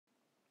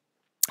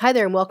Hi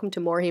there and welcome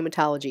to More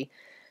Hematology.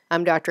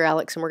 I'm Dr.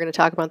 Alex and we're going to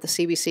talk about the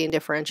CBC and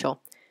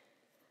differential.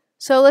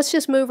 So let's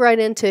just move right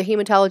into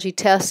hematology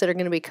tests that are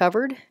going to be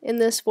covered in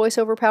this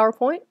voiceover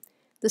PowerPoint.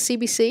 The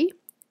CBC,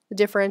 the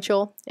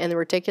differential, and the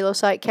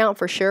reticulocyte count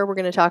for sure. We're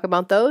going to talk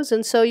about those,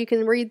 and so you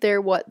can read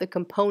there what the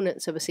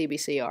components of a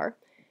CBC are.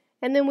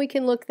 And then we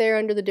can look there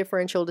under the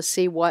differential to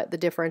see what the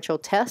differential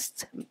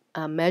test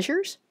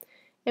measures.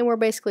 And we're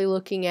basically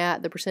looking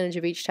at the percentage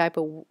of each type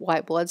of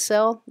white blood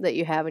cell that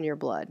you have in your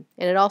blood.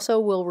 And it also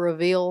will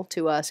reveal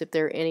to us if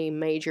there are any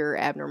major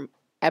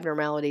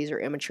abnormalities or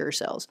immature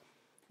cells.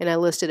 And I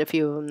listed a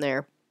few of them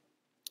there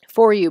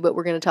for you, but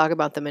we're going to talk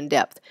about them in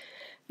depth.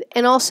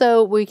 And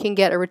also we can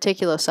get a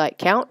reticulocyte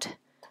count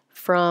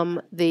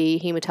from the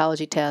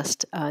hematology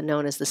test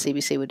known as the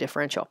CBC with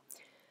differential.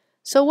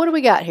 So what do we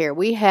got here?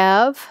 We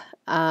have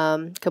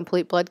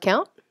complete blood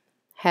count,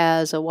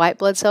 has a white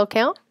blood cell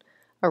count,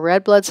 a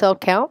red blood cell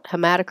count,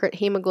 hematocrit,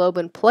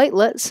 hemoglobin,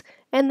 platelets,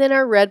 and then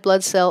our red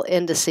blood cell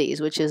indices,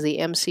 which is the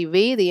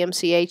MCV, the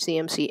MCH, the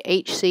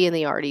MCHC, and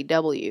the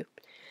RDW.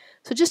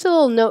 So just a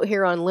little note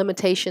here on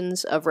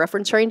limitations of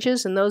reference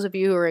ranges, and those of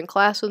you who are in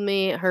class with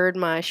me heard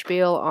my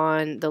spiel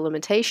on the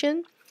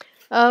limitation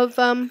of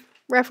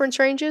reference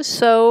ranges.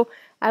 So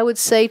I would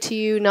say to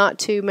you not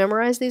to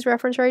memorize these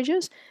reference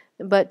ranges,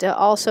 but to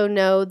also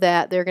know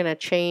that they're going to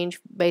change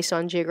based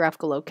on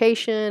geographical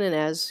location and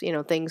as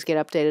things get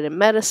updated in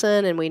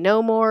medicine and we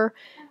know more.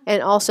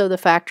 And also the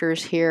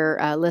factors here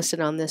listed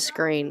on this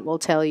screen will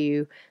tell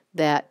you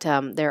that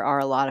there are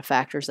a lot of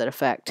factors that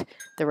affect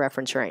the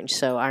reference range.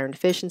 So iron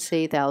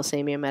deficiency,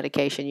 thalassemia,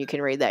 medication, you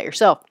can read that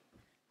yourself.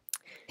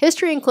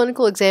 History and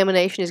clinical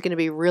examination is going to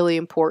be really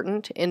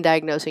important in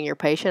diagnosing your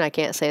patient. I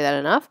can't say that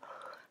enough.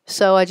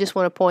 So I just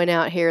want to point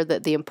out here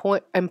that the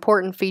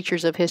important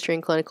features of history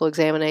and clinical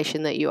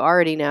examination that you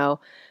already know,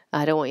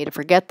 I don't want you to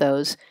forget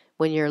those.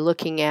 When you're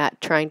looking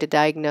at trying to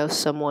diagnose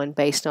someone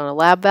based on a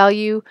lab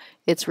value,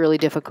 it's really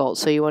difficult.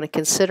 So you want to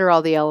consider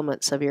all the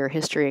elements of your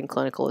history and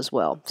clinical as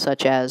well,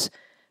 such as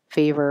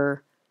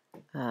fever,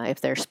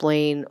 if their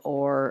spleen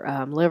or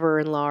liver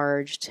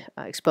enlarged,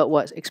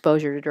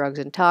 exposure to drugs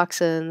and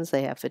toxins,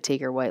 they have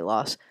fatigue or weight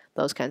loss,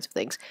 those kinds of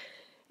things.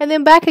 And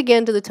then back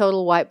again to the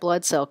total white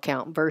blood cell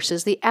count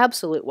versus the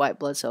absolute white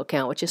blood cell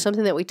count, which is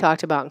something that we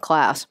talked about in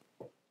class.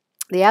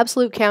 The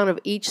absolute count of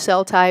each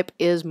cell type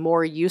is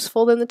more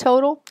useful than the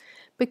total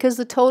because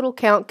the total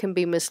count can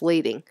be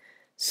misleading.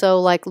 So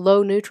like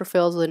low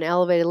neutrophils with an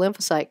elevated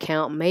lymphocyte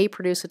count may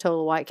produce a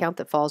total white count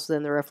that falls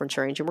within the reference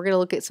range. And we're going to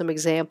look at some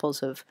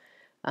examples of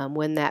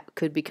when that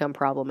could become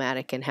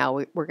problematic and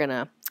how we're going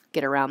to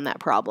get around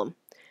that problem.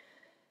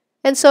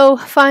 And so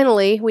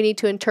finally, we need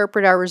to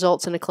interpret our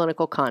results in a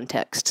clinical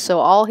context. So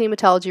all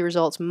hematology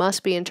results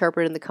must be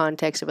interpreted in the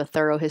context of a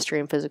thorough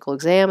history and physical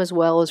exam as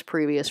well as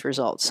previous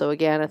results. So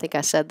again, I think I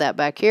said that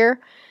back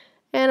here,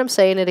 and I'm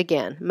saying it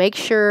again. Make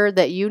sure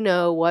that you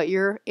know what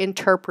you're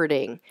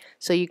interpreting.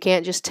 So you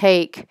can't just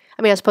take,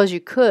 I suppose you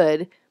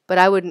could, but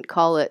I wouldn't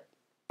call it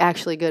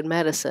actually good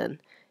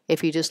medicine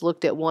if you just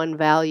looked at one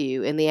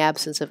value in the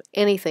absence of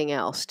anything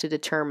else to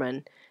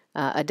determine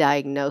a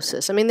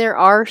diagnosis. There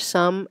are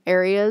some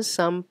areas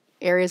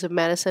of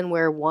medicine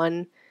where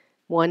one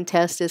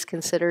test is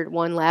considered,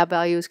 one lab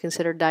value is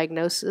considered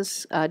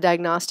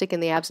diagnostic in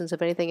the absence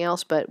of anything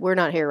else, but we're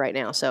not here right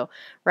now. So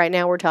right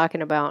now we're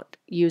talking about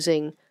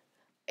using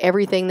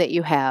everything that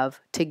you have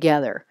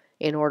together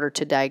in order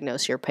to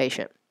diagnose your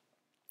patient.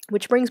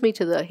 Which brings me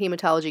to the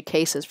hematology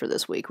cases for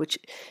this week, which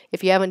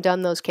if you haven't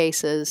done those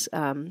cases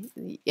and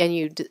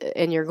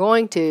you're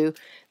going to,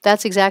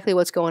 that's exactly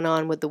what's going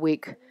on with the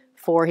week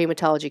for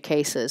hematology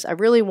cases. I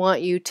really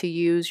want you to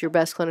use your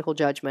best clinical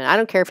judgment. I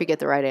don't care if you get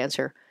the right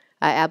answer.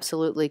 I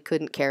absolutely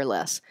couldn't care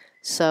less.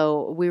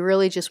 So we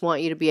really just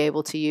want you to be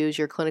able to use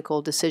your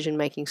clinical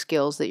decision-making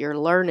skills that you're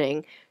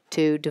learning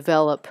to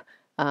develop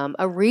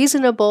a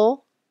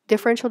reasonable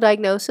differential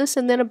diagnosis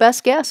and then a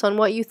best guess on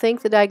what you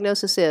think the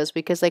diagnosis is,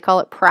 because they call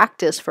it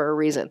practice for a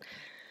reason.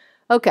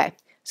 Okay,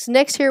 so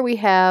next here we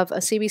have a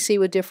CBC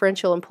with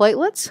differential and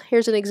platelets.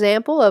 Here's an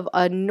example of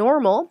a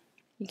normal.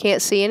 You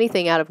can't see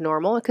anything out of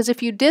normal, because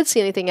if you did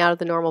see anything out of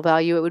the normal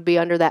value, it would be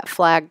under that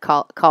flag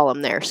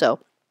column there. So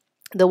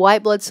the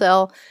white blood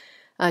cell,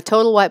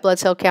 total white blood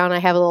cell count, I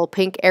have a little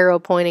pink arrow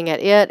pointing at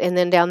it, and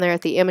then down there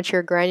at the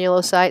immature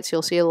granulocytes,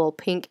 you'll see a little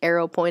pink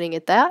arrow pointing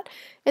at that.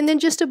 And then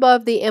just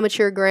above the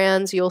immature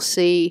grans, you'll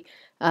see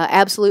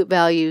absolute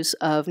values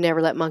of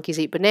never let monkeys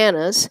eat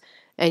bananas.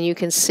 And you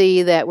can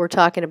see that we're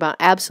talking about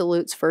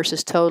absolutes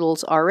versus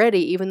totals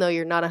already, even though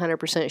you're not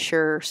 100%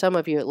 sure, some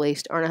of you at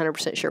least aren't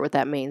 100% sure what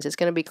that means. It's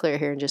going to be clear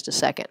here in just a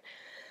second.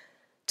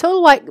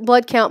 Total white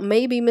blood count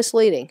may be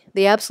misleading.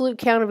 The absolute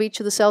count of each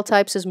of the cell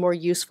types is more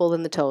useful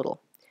than the total.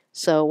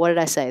 So what did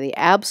I say? The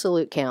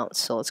absolute counts.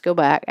 So let's go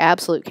back.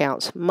 Absolute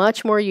counts,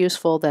 much more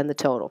useful than the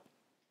total.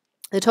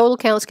 The total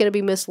count is going to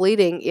be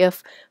misleading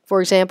if,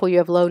 for example, you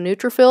have low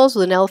neutrophils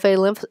with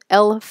an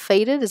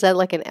elevated, is that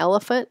like an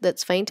elephant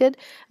that's fainted?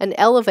 An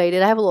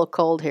elevated, I have a little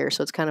cold here,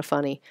 so it's kind of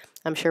funny.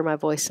 I'm sure my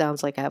voice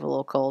sounds like I have a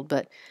little cold,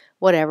 but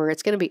whatever.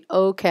 It's going to be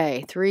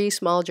okay. 3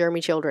 small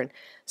germy children.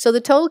 So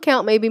the total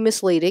count may be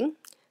misleading.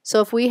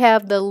 So if we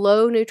have the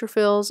low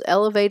neutrophils,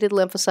 elevated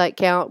lymphocyte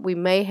count, we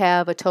may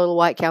have a total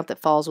white count that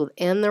falls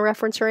within the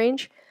reference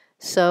range.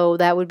 So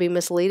that would be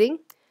misleading.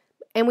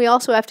 And we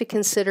also have to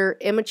consider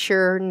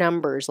immature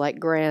numbers like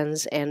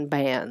grands and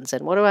bands.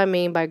 And what do I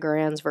mean by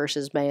grands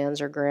versus bands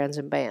or grands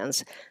and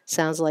bands?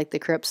 Sounds like the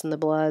Crips and the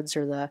Bloods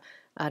or the,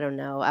 I don't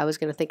know. I was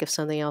going to think of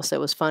something else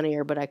that was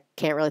funnier, but I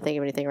can't really think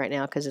of anything right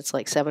now because it's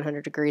like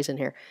 700 degrees in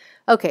here.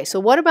 Okay, so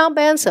what about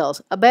band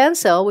cells? A band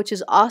cell, which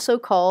is also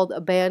called a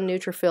band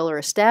neutrophil or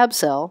a stab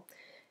cell,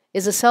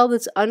 is a cell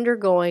that's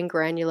undergoing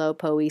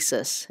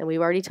granulopoiesis. And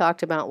we've already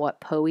talked about what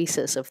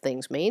poiesis of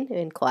things mean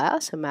in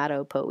class,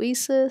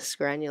 hematopoiesis,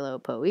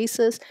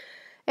 granulopoiesis.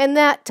 And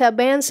that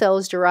band cell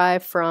is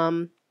derived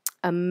from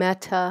a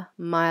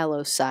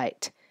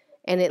metamyelocyte,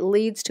 and it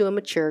leads to a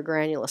mature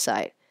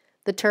granulocyte.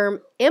 The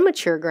term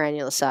immature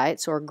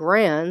granulocytes, or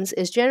grands,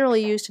 is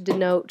generally used to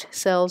denote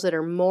cells that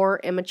are more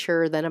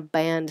immature than a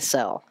band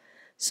cell.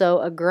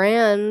 So a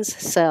grands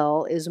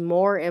cell is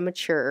more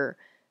immature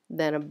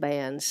than a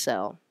band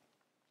cell.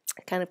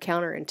 Kind of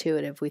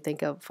counterintuitive. We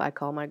think of, if I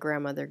call my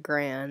grandmother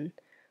Gran,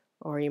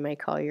 or you may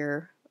call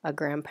a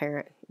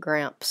grandparent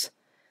Gramps.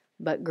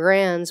 But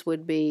grands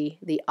would be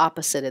the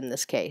opposite in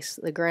this case.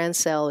 The grand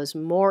cell is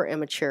more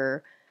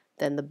immature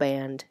than the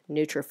band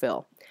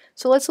neutrophil.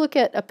 So let's look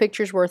at a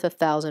picture's worth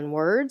 1,000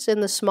 words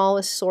in the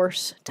smallest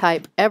source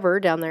type ever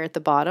down there at the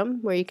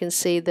bottom, where you can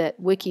see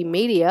that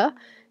Wikimedia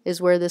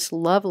is where this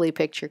lovely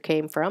picture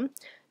came from.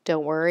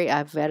 Don't worry,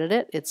 I've vetted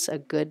it. It's a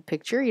good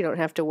picture. You don't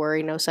have to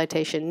worry, no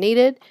citation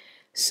needed.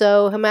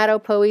 So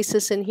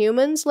hematopoiesis in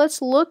humans,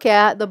 let's look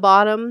at the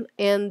bottom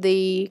and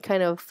the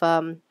kind of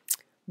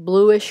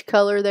bluish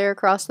color there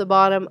across the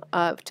bottom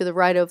to the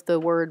right of the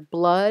word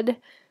blood.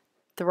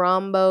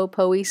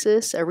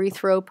 Thrombopoiesis,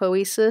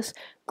 erythropoiesis,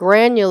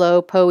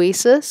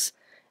 granulopoiesis,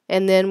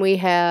 and then we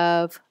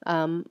have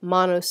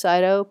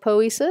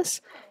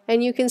monocytopoiesis.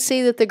 And you can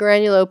see that the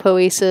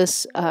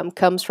granulopoiesis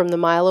comes from the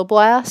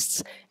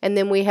myeloblasts, and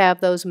then we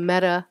have those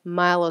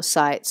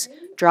metamyelocytes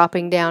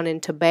dropping down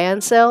into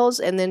band cells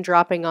and then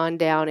dropping on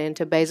down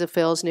into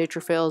basophils,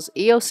 neutrophils,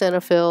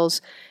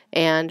 eosinophils,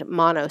 and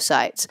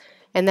monocytes.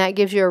 And that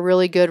gives you a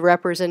really good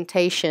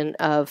representation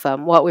of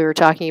what we were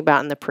talking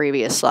about in the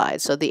previous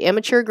slide. So the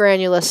immature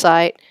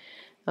granulocyte,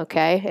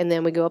 okay, and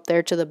then we go up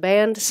there to the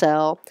band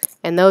cell,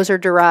 and those are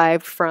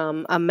derived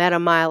from a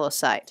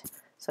metamyelocyte.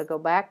 So go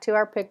back to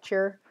our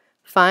picture,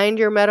 find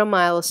your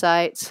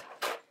metamyelocytes,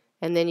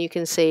 and then you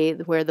can see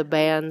where the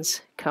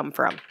bands come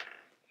from.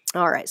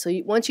 All right, so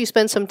once you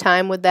spend some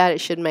time with that, it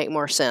should make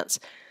more sense.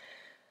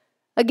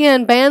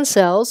 Again, band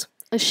cells.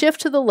 A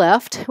shift to the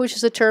left, which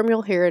is a term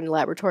you'll hear in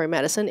laboratory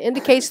medicine,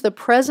 indicates the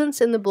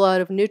presence in the blood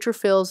of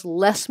neutrophils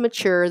less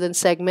mature than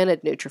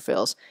segmented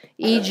neutrophils,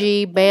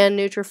 e.g. band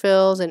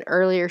neutrophils in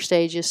earlier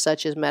stages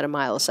such as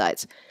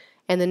metamyelocytes.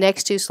 And the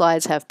next 2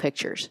 slides have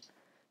pictures.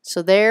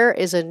 So there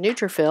is a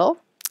neutrophil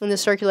in the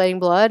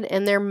circulating blood,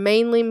 and they're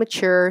mainly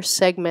mature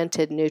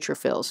segmented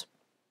neutrophils.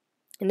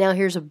 And now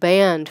here's a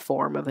band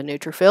form of a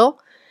neutrophil.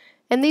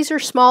 And these are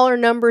smaller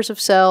numbers of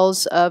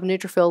cells of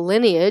neutrophil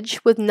lineage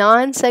with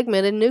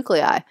non-segmented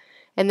nuclei,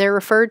 and they're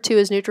referred to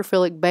as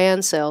neutrophilic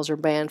band cells or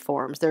band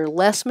forms. They're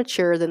less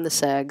mature than the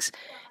segs,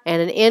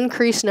 and an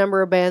increased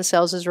number of band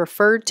cells is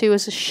referred to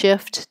as a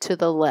shift to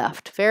the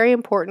left. Very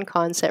important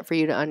concept for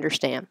you to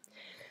understand.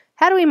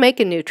 How do we make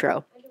a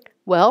neutro?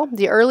 Well,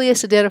 the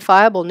earliest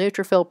identifiable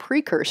neutrophil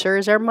precursor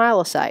is our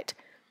myelocyte,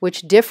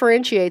 which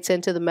differentiates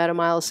into the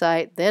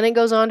metamyelocyte. Then it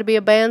goes on to be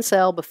a band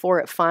cell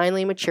before it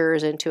finally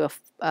matures into a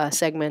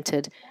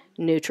segmented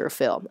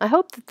neutrophil. I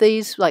hope that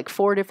these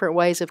 4 different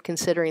ways of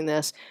considering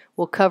this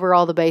will cover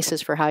all the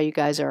bases for how you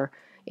guys are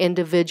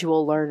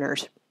individual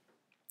learners.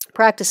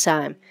 Practice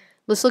time.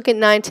 Let's look at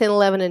 9, 10,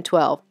 11, and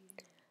 12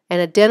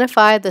 and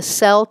identify the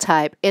cell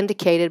type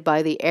indicated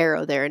by the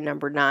arrow there in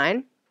number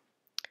 9.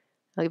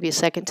 I'll give you a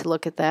second to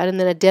look at that. And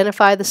then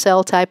identify the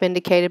cell type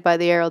indicated by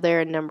the arrow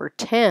there in number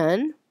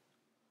 10.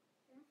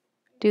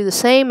 Do the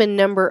same in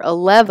number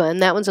 11.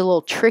 That one's a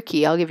little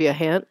tricky. I'll give you a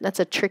hint. That's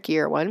a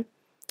trickier one.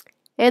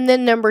 And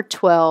then number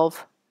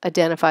 12,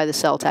 identify the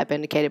cell type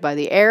indicated by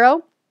the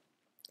arrow.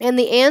 And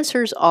the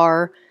answers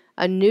are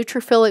a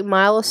neutrophilic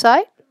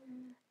myelocyte,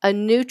 a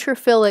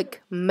neutrophilic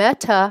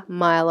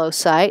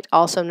metamyelocyte,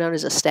 also known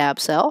as a stab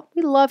cell.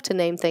 We love to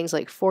name things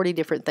like 40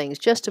 different things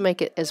just to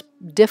make it as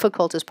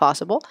difficult as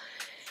possible.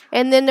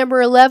 And then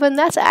number 11,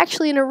 that's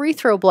actually an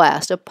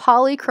erythroblast, a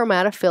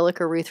polychromatophilic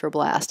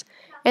erythroblast.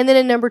 And then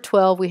in number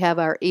 12, we have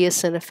our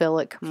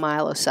eosinophilic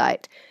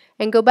myelocyte.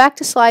 And go back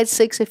to slide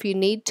 6 if you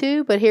need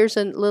to, but here's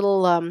a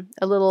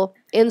little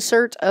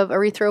insert of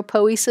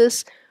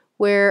erythropoiesis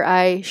where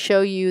I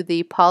show you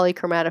the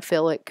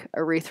polychromatophilic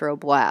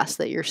erythroblast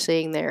that you're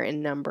seeing there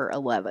in number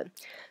 11.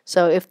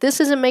 So if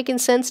this isn't making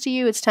sense to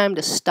you, it's time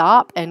to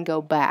stop and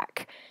go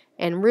back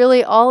And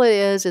really all it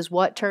is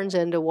what turns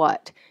into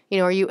what. You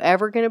know, are you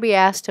ever going to be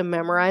asked to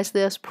memorize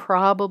this?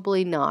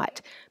 Probably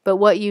not. But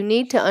what you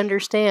need to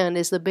understand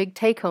is the big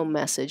take-home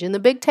message. And the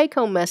big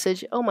take-home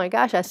message, oh my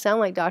gosh, I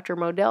sound like Dr.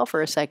 Modell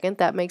for a second.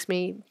 That makes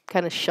me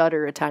kind of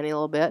shudder a tiny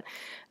little bit.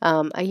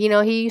 You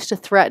know, he used to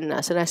threaten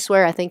us, and I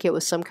swear I think it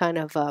was some kind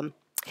of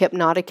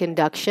hypnotic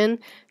induction,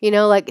 you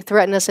know, like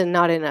threaten us and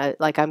not in a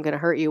like I'm going to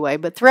hurt you way,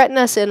 but threaten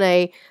us in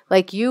a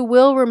like you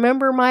will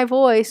remember my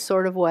voice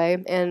sort of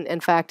way. And in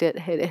fact, it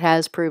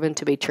has proven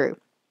to be true.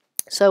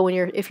 So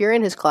if you're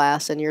in his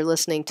class and you're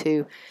listening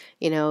to,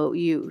 you know,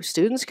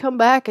 students come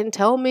back and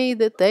tell me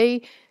that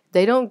they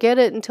don't get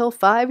it until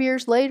 5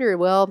 years later.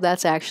 Well,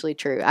 that's actually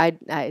true.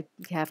 I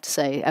have to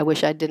say, I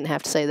wish I didn't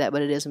have to say that,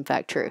 but it is in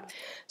fact true.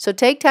 So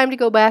take time to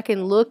go back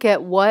and look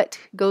at what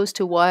goes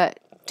to what,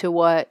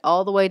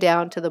 all the way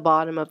down to the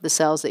bottom of the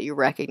cells that you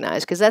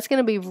recognize, because that's going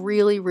to be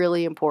really,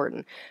 really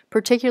important,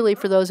 particularly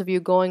for those of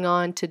you going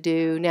on to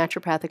do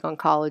naturopathic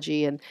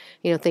oncology and,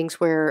 you know, things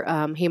where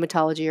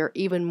hematology are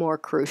even more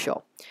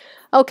crucial.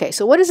 Okay,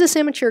 so what is this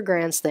immature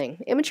grands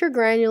thing? Immature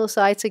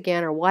granulocytes,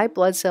 again, are white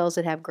blood cells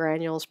that have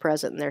granules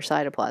present in their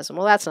cytoplasm.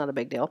 Well, that's not a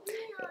big deal.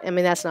 I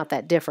mean, that's not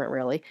that different,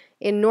 really.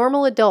 In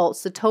normal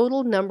adults, the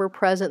total number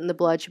present in the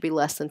blood should be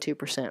less than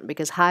 2%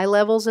 because high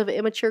levels of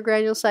immature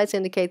granulocytes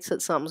indicates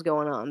that something's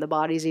going on. The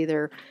body's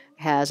either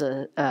has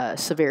a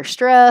severe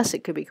stress,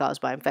 it could be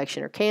caused by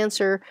infection or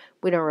cancer,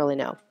 we don't really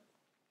know.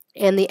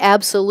 And the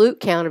absolute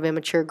count of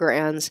immature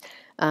grands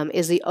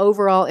is the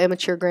overall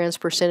immature grands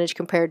percentage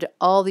compared to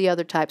all the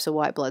other types of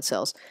white blood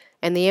cells.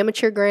 And the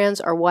immature grands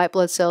are white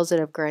blood cells that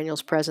have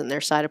granules present in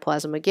their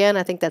cytoplasm. Again,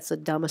 I think that's the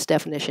dumbest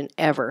definition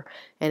ever.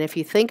 And if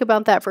you think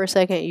about that for a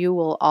second, you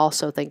will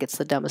also think it's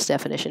the dumbest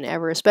definition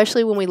ever,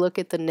 especially when we look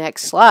at the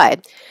next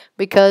slide,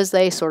 because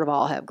they sort of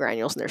all have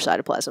granules in their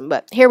cytoplasm.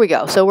 But here we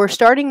go. So we're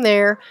starting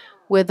there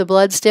with the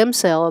blood stem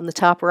cell on the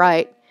top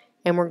right,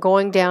 and we're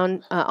going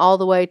down all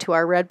the way to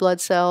our red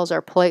blood cells,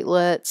 our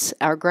platelets,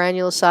 our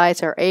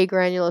granulocytes, our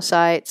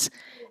agranulocytes,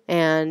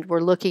 and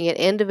we're looking at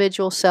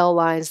individual cell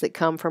lines that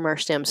come from our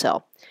stem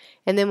cell.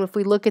 And then if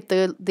we look at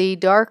the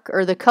dark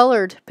or the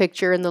colored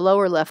picture in the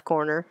lower left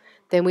corner,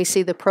 then we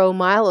see the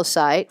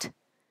promyelocyte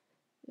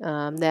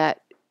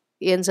that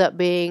ends up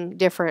being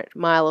different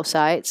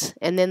myelocytes,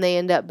 and then they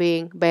end up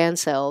being band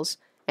cells,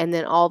 and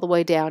then all the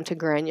way down to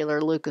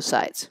granular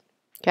leukocytes.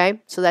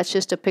 Okay, so that's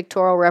just a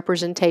pictorial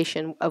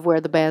representation of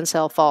where the band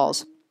cell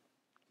falls.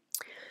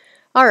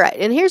 All right,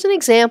 and here's an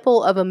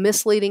example of a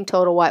misleading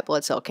total white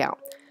blood cell count.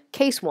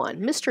 Case 1,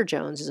 Mr.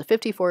 Jones is a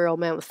 54-year-old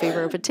man with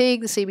fever and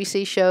fatigue. The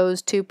CBC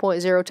shows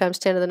 2.0 times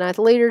 10 to the 9th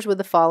liters with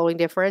the following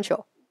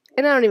differential.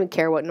 And I don't even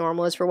care what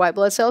normal is for white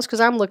blood cells because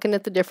I'm looking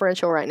at the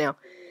differential right now.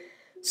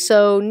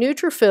 So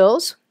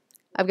neutrophils,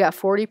 I've got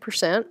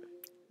 40%.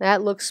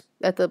 That looks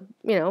at the,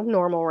 you know,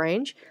 normal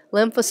range.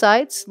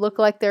 Lymphocytes look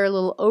like they're a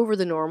little over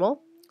the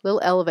normal, a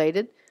little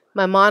elevated.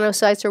 My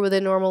monocytes are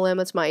within normal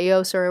limits, my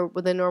eos are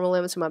within normal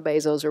limits, and my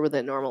basos are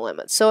within normal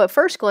limits. So at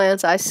first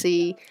glance, I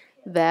see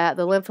that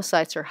the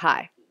lymphocytes are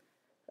high.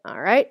 All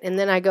right, and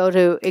then I go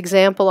to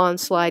example on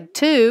slide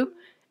 2,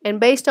 and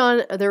based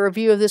on the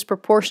review of this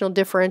proportional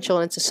differential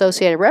and its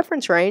associated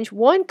reference range,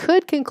 one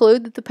could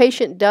conclude that the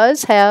patient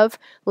does have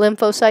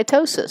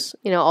lymphocytosis,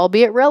 you know,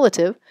 albeit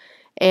relative,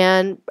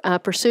 and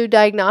pursue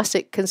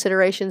diagnostic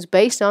considerations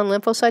based on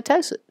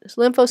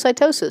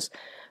lymphocytosis.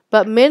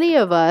 But many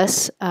of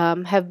us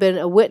have been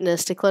a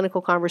witness to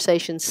clinical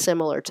conversations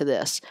similar to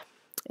this.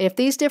 If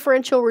these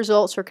differential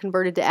results are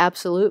converted to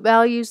absolute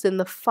values, then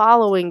the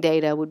following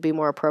data would be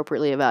more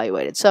appropriately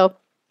evaluated. So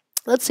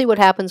let's see what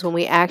happens when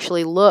we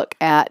actually look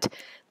at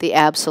the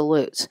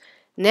absolutes.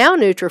 Now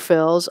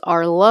neutrophils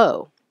are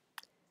low,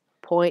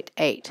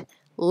 0.8.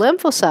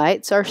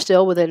 Lymphocytes are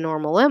still within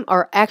normal limits,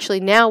 are actually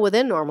now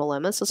within normal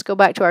limits. Let's go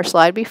back to our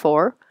slide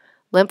before.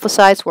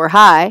 Lymphocytes were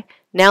high.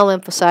 Now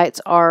lymphocytes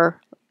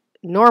are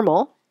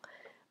normal.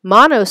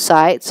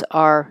 Monocytes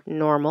are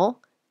normal.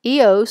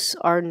 Eos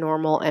are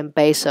normal, and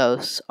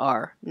basos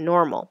are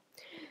normal.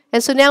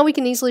 And so now we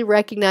can easily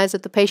recognize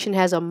that the patient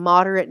has a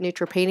moderate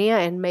neutropenia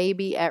and may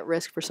be at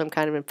risk for some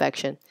kind of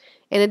infection.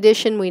 In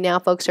addition, we now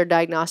focus our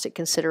diagnostic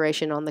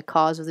consideration on the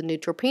cause of the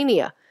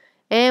neutropenia.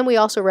 And we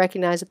also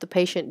recognize that the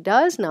patient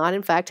does not,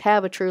 in fact,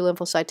 have a true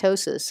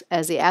lymphocytosis,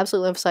 as the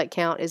absolute lymphocyte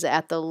count is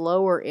at the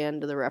lower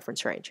end of the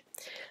reference range.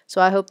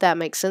 So I hope that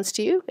makes sense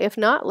to you. If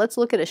not, let's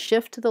look at a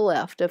shift to the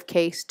left of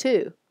case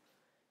 2.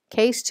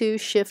 Case 2,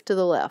 shift to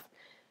the left.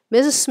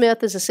 Mrs.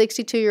 Smith is a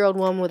 62-year-old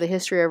woman with a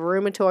history of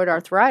rheumatoid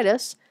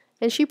arthritis,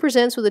 and she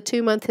presents with a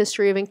 2-month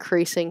history of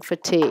increasing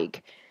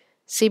fatigue.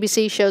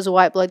 CBC shows a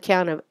white blood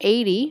count of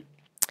 80,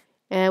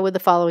 and with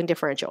the following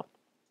differential.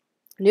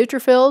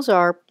 Neutrophils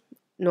are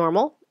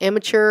normal.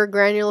 Immature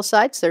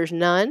granulocytes, there's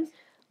none.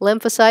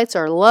 Lymphocytes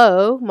are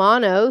low.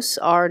 Monos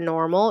are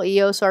normal.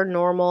 Eos are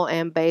normal,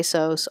 and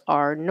basos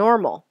are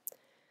normal.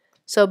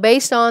 So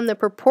based on the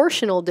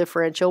proportional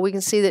differential, we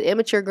can see that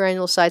immature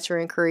granulocytes are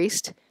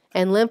increased,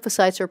 and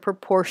lymphocytes are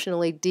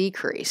proportionally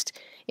decreased.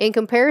 In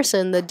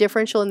comparison, the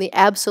differential in the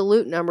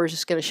absolute numbers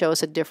is going to show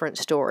us a different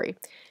story.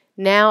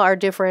 Now our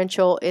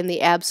differential in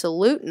the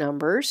absolute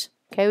numbers,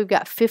 okay, we've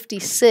got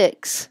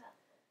 56,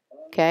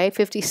 okay,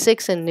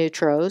 56 in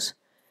neutros.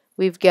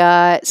 We've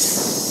got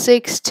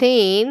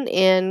 16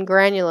 in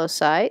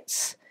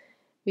granulocytes.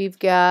 We've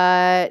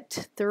got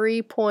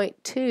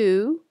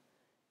 3.2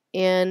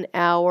 in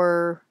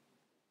our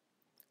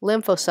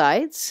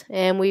lymphocytes,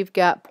 and we've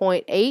got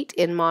 0.8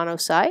 in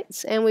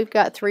monocytes, and we've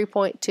got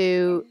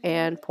 3.2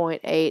 and 0.8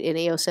 in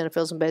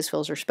eosinophils and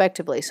basophils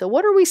respectively. So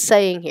what are we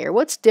saying here?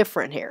 What's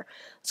different here?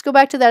 Let's go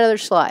back to that other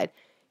slide.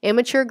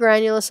 Immature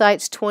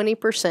granulocytes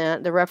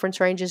 20%, the reference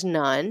range is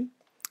none.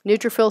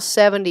 Neutrophils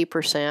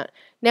 70%.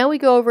 Now we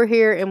go over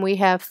here and we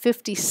have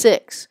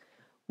 56,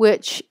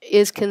 which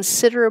is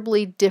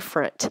considerably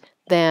different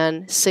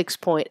than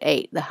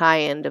 6.8, the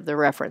high end of the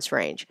reference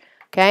range.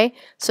 Okay,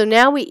 so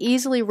now we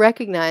easily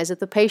recognize that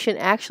the patient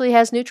actually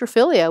has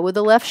neutrophilia with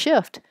the left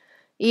shift,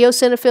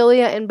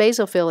 eosinophilia and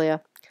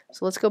basophilia.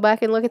 So let's go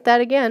back and look at that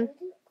again.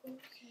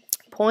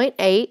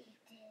 0.8,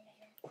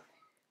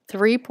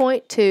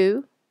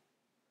 3.2.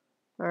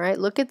 All right,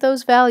 look at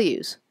those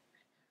values.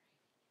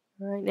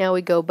 All right, now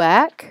we go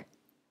back.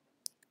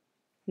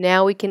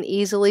 Now we can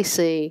easily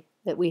see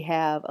that we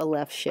have a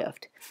left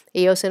shift.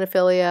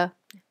 Eosinophilia,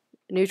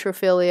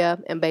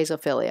 neutrophilia, and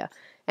basophilia.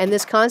 And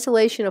this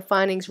constellation of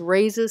findings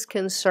raises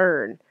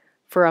concern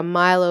for a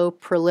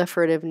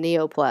myeloproliferative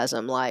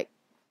neoplasm like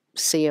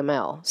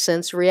CML,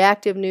 since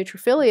reactive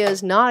neutrophilia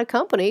is not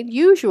accompanied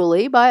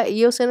usually by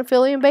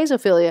eosinophilia and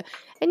basophilia.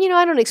 And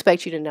I don't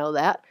expect you to know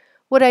that.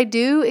 What I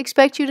do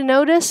expect you to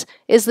notice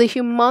is the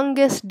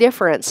humongous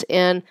difference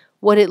in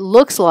what it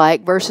looks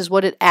like versus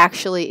what it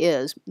actually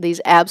is, these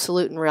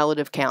absolute and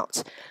relative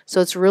counts. So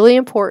it's really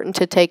important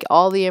to take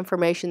all the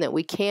information that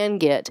we can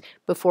get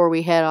before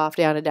we head off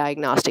down a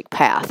diagnostic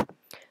path.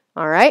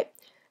 All right,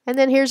 and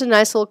then here's a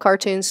nice little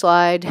cartoon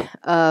slide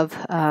of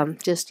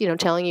just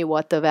telling you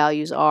what the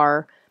values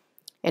are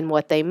and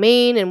what they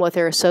mean and what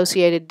their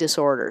associated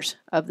disorders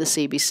of the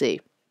CBC.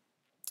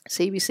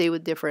 CBC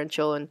with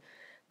differential, and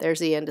there's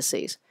the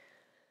indices.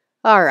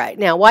 All right,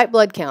 now white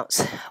blood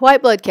counts.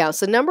 White blood counts,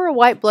 the number of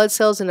white blood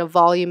cells in a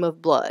volume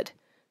of blood.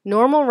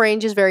 Normal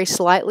ranges vary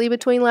slightly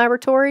between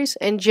laboratories,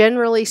 and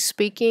generally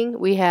speaking,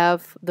 we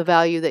have the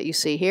value that you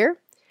see here.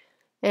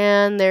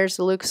 And there's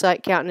the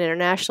leukocyte count in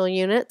international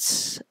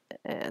units,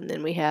 and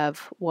then we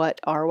have what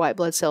are white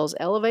blood cells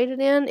elevated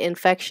in,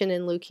 infection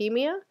and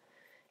leukemia,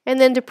 and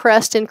then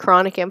depressed in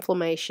chronic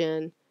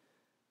inflammation,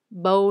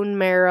 bone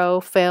marrow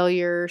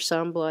failure,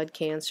 some blood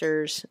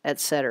cancers,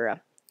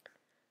 etc.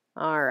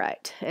 All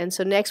right, and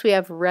so next we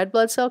have red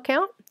blood cell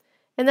count,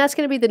 and that's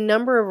going to be the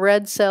number of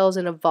red cells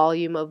in a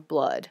volume of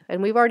blood.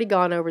 And we've already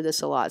gone over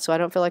this a lot, so I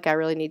don't feel like I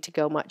really need to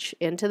go much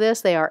into this.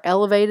 They are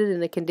elevated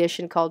in a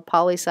condition called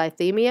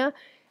polycythemia,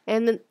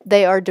 and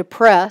they are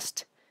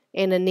depressed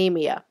in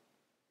anemia.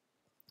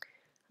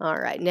 All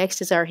right, next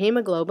is our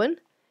hemoglobin,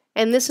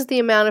 and this is the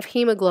amount of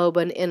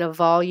hemoglobin in a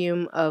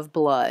volume of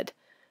blood.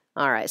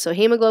 All right, so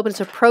hemoglobin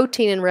is a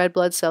protein in red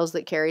blood cells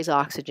that carries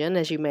oxygen,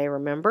 as you may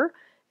remember.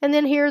 And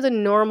then here are the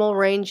normal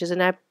ranges,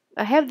 and I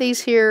have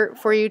these here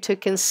for you to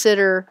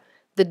consider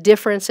the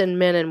difference in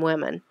men and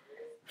women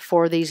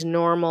for these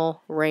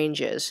normal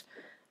ranges.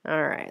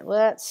 All right,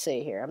 let's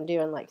see here. I'm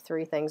doing like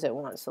 3 things at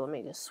once, so let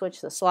me just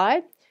switch the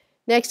slide.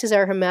 Next is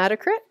our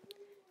hematocrit,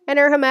 and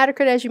our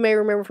hematocrit, as you may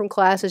remember from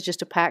class, is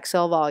just a packed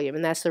cell volume,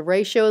 and that's the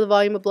ratio of the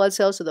volume of blood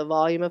cells to the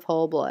volume of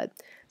whole blood.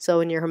 So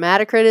when your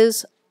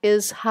hematocrit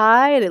is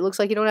high and it looks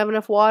like you don't have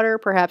enough water,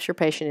 perhaps your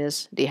patient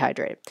is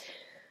dehydrated.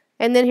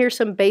 And then here's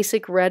some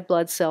basic red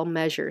blood cell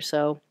measures.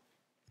 So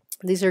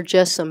these are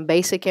just some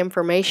basic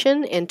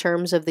information in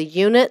terms of the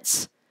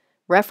units,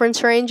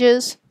 reference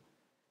ranges,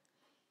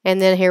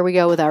 and then here we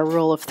go with our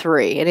rule of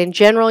 3. And in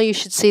general, you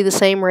should see the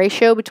same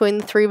ratio between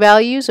the 3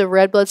 values of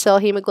red blood cell,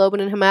 hemoglobin,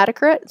 and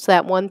hematocrit. It's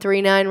that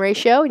 1:3:9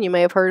 ratio, and you may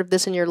have heard of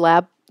this in your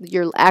lab,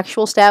 your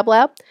actual stab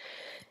lab.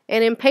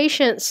 And in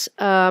patients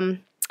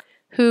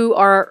who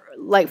are,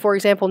 like for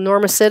example,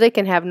 normocytic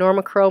and have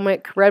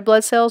normochromic red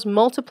blood cells,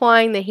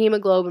 multiplying the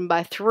hemoglobin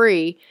by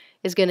 3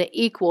 is going to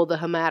equal the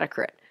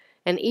hematocrit.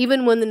 And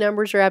even when the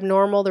numbers are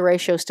abnormal, the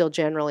ratio still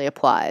generally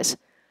applies.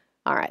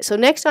 All right, so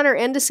next on our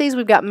indices,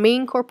 we've got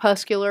mean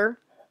corpuscular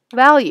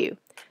value.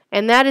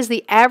 And that is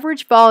the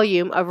average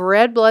volume of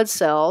red blood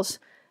cells,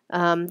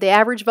 the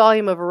average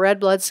volume of a red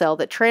blood cell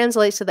that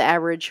translates to the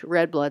average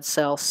red blood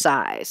cell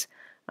size.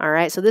 All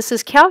right, so this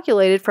is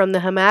calculated from the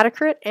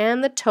hematocrit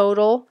and the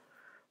total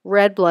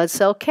red blood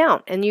cell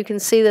count. And you can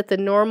see that the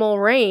normal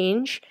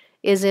range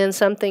is in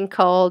something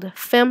called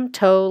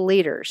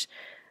femtoliters.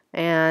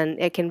 And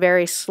it can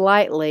vary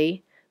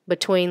slightly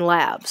between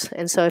labs.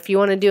 And so if you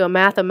want to do a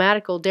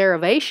mathematical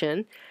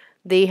derivation,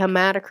 the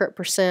hematocrit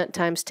percent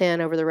times 10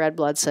 over the red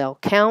blood cell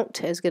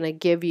count is going to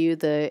give you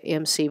the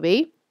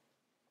MCV.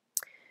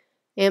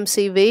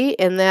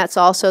 And that's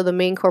also the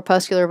mean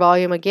corpuscular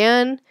volume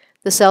again,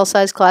 the cell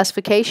size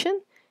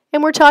classification.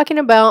 And we're talking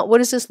about what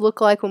does this look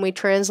like when we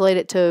translate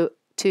it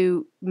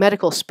to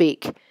medical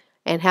speak.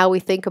 and how we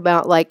think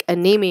about like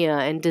anemia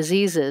and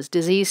diseases,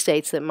 disease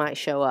states that might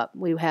show up.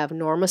 We have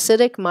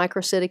normocytic,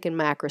 microcytic, and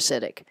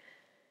macrocytic.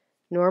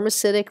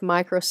 Normocytic,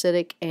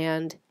 microcytic,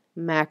 and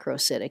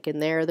macrocytic,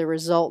 and they're the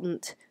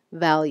resultant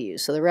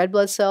values. So the red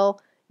blood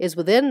cell is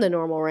within the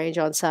normal range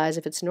on size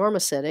if it's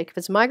normocytic. If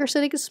it's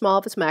microcytic, it's small.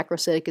 If it's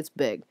macrocytic, it's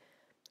big.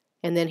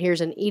 And then here's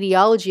an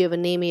etiology of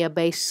anemia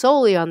based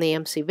solely on the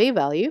MCV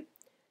value.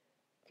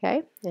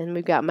 Okay, and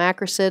we've got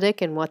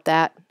macrocytic and what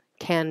that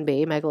can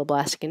be,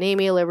 megaloblastic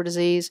anemia, liver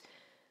disease,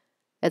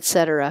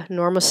 etc.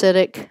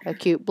 Normocytic,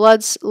 acute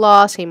blood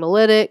loss,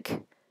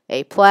 hemolytic,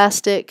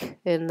 aplastic,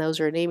 and those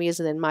are anemias,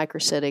 and then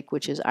microcytic,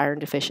 which is iron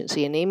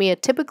deficiency anemia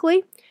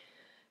typically.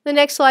 The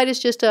next slide is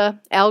just an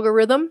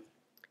algorithm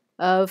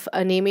of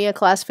anemia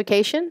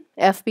classification.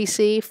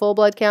 FBC, full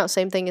blood count,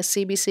 same thing as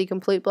CBC,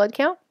 complete blood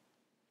count.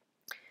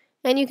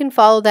 And you can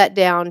follow that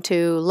down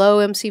to low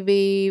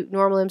MCV,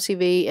 normal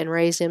MCV, and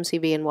raised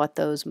MCV and what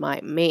those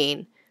might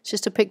mean. It's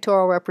just a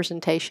pictorial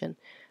representation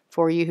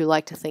for you who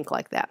like to think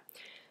like that.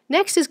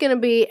 Next is going to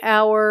be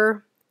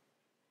our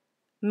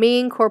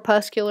mean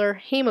corpuscular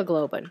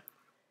hemoglobin.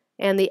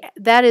 And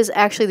that is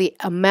actually the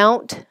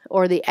amount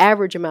or the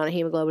average amount of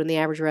hemoglobin in the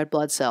average red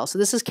blood cell. So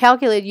this is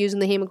calculated using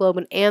the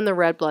hemoglobin and the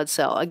red blood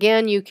cell.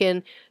 Again, you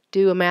can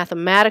do a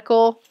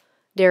mathematical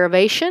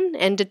derivation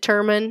and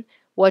determine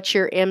what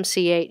your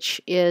MCH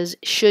is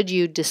should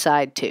you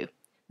decide to.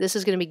 This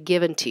is going to be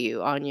given to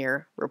you on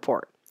your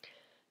report.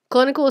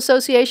 Clinical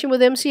association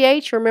with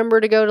MCH, remember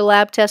to go to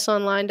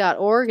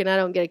labtestsonline.org, and I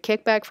don't get a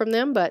kickback from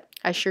them, but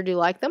I sure do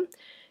like them.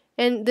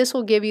 And this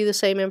will give you the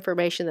same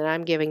information that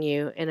I'm giving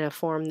you in a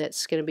form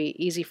that's going to be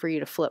easy for you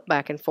to flip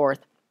back and forth.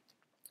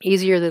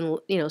 Easier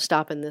than,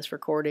 stopping this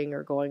recording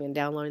or going and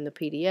downloading the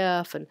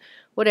PDF and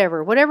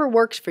whatever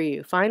works for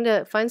you. Find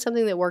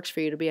something that works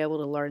for you to be able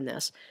to learn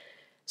this.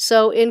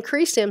 So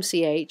increased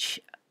MCH,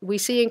 we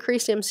see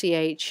increased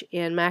MCH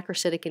in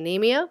macrocytic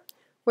anemia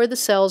where the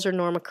cells are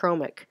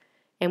normochromic.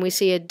 And we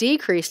see a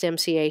decreased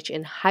MCH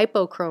in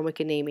hypochromic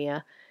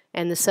anemia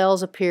and the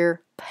cells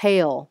appear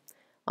pale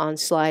on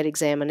slide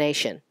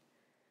examination.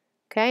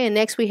 Okay, and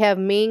next we have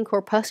mean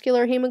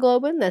corpuscular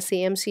hemoglobin, that's the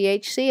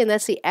MCHC, and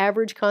that's the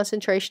average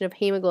concentration of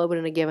hemoglobin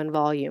in a given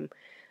volume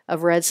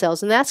of red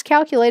cells. And that's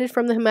calculated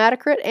from the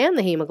hematocrit and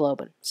the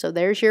hemoglobin. So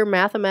there's your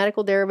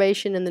mathematical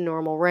derivation in the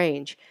normal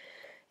range.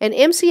 And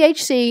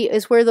MCHC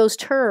is where those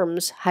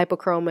terms,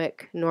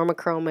 hypochromic,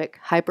 normochromic,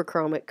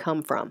 hyperchromic,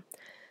 come from.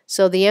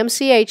 So the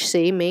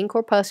MCHC, mean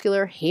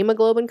corpuscular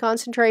hemoglobin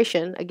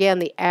concentration, again,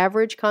 the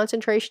average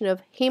concentration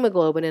of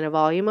hemoglobin in a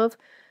volume of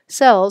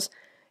cells,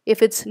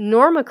 if it's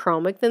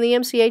normochromic, then the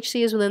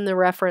MCHC is within the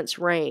reference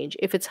range.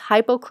 If it's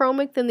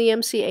hypochromic, then the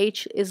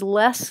MCH is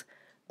less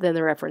than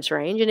the reference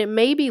range, and it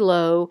may be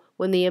low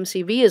when the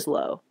MCV is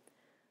low.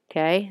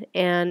 Okay,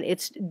 and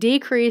its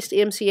decreased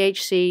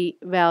MCHC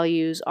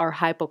values are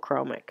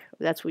hypochromic.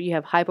 That's where you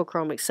have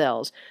hypochromic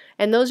cells.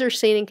 And those are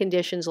seen in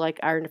conditions like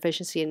iron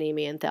deficiency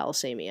anemia and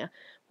thalassemia.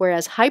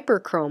 Whereas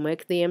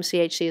hyperchromic, the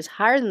MCHC is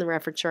higher than the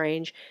reference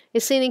range,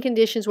 is seen in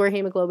conditions where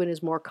hemoglobin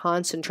is more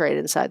concentrated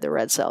inside the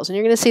red cells. And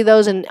you're going to see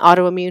those in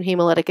autoimmune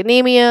hemolytic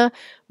anemia,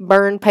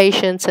 burn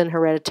patients, and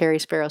hereditary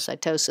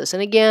spherocytosis.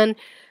 And again,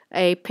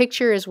 a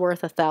picture is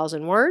worth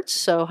 1,000 words,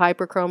 so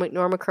hyperchromic,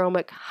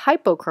 normochromic,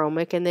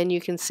 hypochromic, and then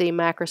you can see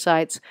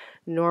macrocytes,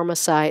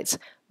 normocytes,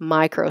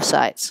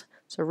 microcytes.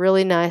 It's a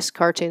really nice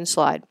cartoon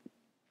slide.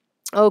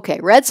 Okay,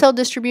 red cell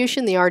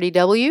distribution, the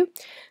RDW,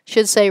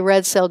 should say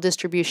red cell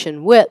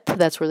distribution width,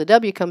 that's where the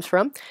W comes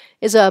from,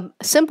 is a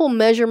simple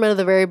measurement of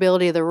the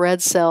variability of the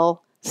red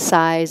cell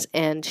size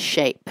and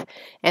shape.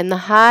 And the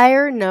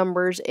higher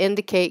numbers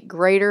indicate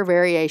greater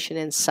variation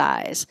in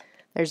size.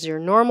 There's your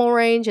normal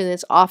range, and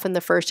it's often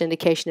the first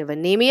indication of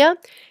anemia.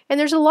 And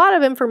there's a lot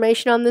of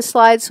information on this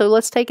slide, so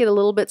let's take it a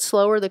little bit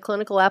slower, the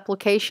clinical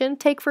application.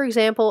 Take, for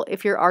example,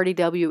 if your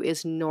RDW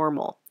is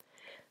normal.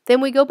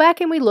 Then we go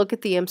back and we look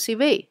at the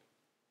MCV.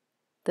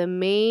 The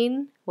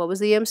mean, what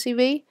was the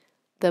MCV?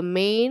 The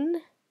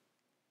mean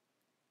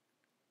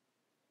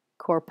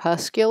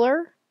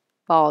corpuscular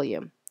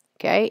volume.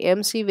 Okay,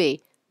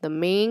 MCV, the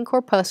mean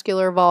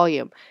corpuscular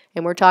volume.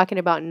 And we're talking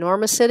about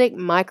normocytic,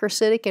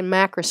 microcytic, and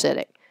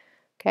macrocytic.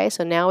 Okay,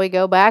 so now we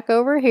go back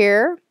over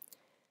here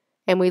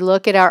and we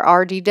look at our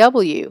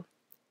RDW.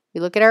 We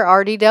look at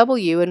our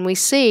RDW and we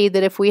see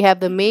that if we have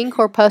the mean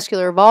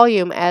corpuscular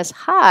volume as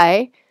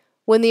high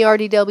when the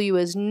RDW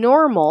is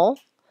normal,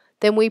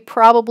 then we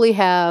probably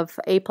have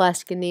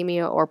aplastic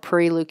anemia or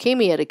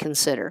pre-leukemia to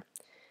consider.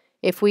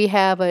 If we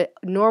have a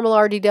normal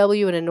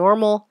RDW and a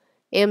normal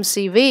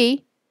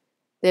MCV,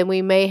 then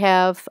we may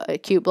have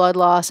acute blood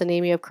loss,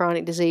 anemia of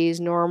chronic disease,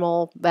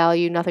 normal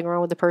value, nothing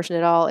wrong with the person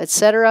at all,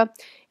 etc.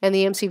 And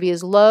the MCV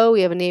is low,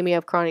 we have anemia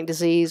of chronic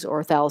disease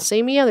or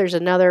thalassemia. There's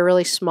another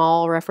really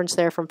small reference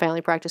there from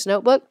Family Practice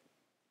Notebook.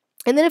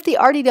 And then if the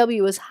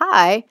RDW is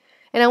high,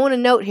 and I want to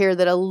note here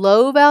that a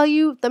low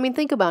value, I mean,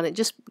 think about it,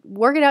 just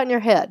work it out in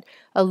your head.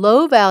 A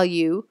low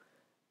value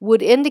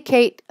would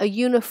indicate a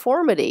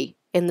uniformity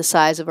in the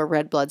size of a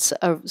red blood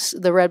cell,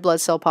 the red blood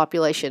cell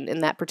population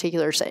in that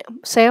particular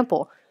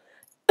sample.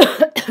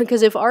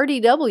 Because if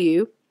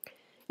RDW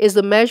is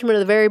the measurement of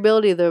the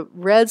variability of the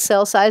red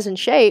cell size and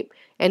shape,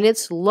 and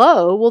it's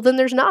low, well then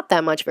there's not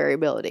that much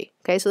variability.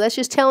 Okay, so that's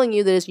just telling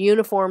you that it's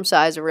uniform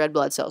size of red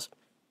blood cells.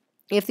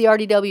 If the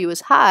RDW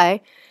is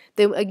high,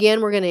 then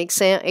again we're going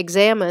to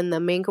examine the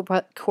mean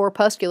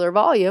corpuscular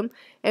volume,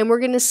 and we're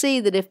going to see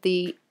that if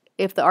the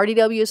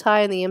RDW is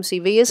high and the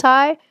MCV is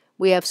high,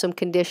 we have some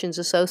conditions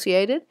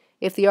associated.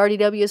 If the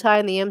RDW is high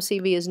and the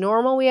MCV is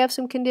normal, we have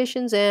some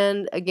conditions,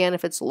 and again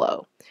if it's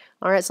low.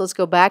 Alright, so let's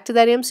go back to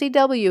that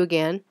MCW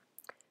again.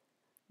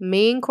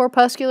 Mean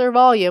corpuscular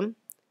volume,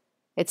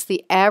 it's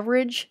the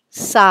average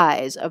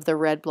size of the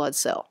red blood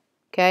cell.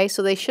 Okay,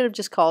 so they should have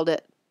just called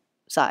it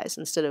size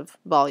instead of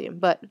volume,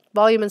 but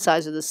volume and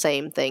size are the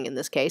same thing in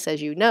this case,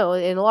 as you know,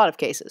 in a lot of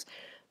cases.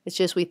 It's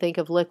just we think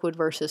of liquid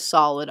versus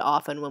solid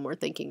often when we're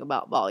thinking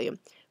about volume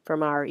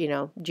from our,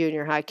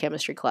 junior high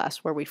chemistry class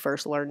where we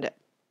first learned it.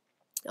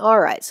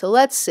 Alright, so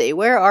let's see,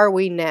 where are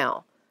we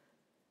now?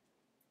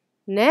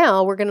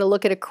 Now we're going to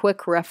look at a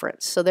quick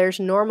reference. So there's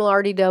normal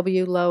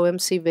RDW, low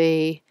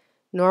MCV,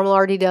 normal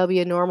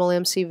RDW, normal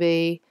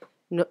MCV,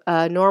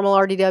 normal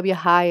RDW,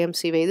 high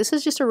MCV. This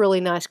is just a really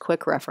nice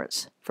quick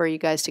reference for you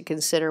guys to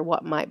consider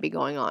what might be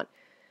going on.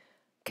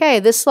 Okay,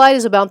 this slide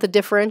is about the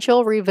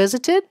differential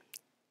revisited.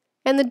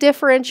 And the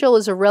differential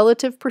is a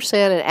relative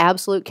percent and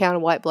absolute count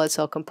of white blood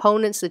cell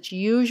components that's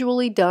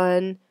usually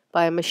done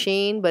by a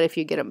machine, but if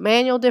you get a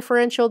manual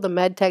differential, the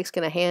med tech's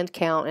going to hand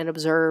count and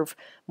observe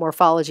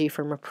morphology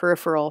from a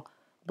peripheral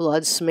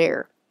blood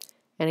smear.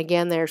 And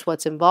again, there's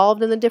what's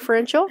involved in the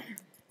differential.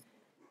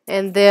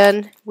 And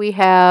then we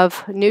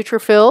have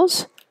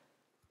neutrophils,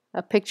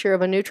 a picture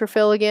of a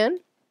neutrophil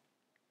again.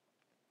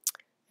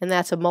 And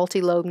that's a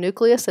multi-lobe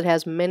nucleus that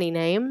has many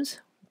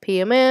names.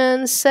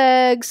 PMN,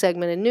 SEG,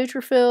 segmented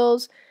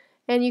neutrophils,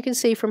 and you can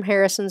see from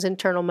Harrison's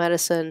Internal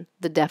Medicine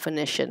the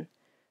definition.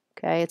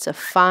 Okay, it's a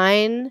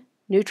fine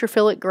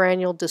neutrophilic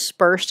granule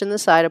dispersed in the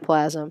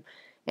cytoplasm,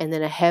 and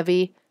then a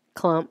heavy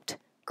clumped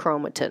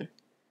chromatin.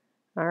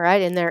 All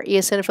right, and there are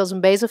eosinophils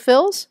and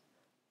basophils.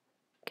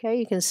 Okay,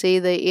 you can see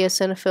the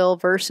eosinophil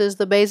versus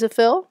the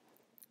basophil.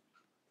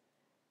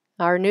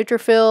 Our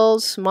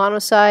neutrophils,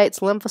 monocytes,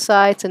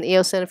 lymphocytes, and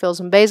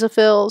eosinophils and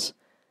basophils.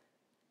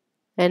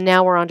 And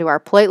now we're on to our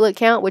platelet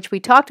count, which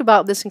we talked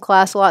about this in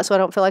class a lot, so I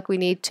don't feel like we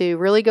need to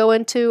really go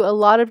into a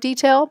lot of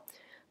detail.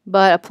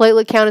 But a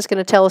platelet count is going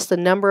to tell us the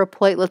number of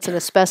platelets in a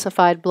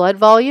specified blood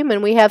volume,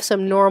 and we have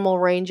some normal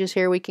ranges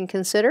here we can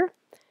consider.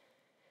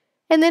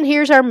 And then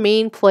here's our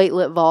mean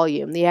platelet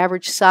volume, the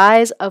average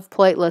size of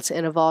platelets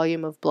in a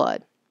volume of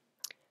blood.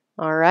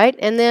 All right,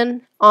 and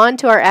then on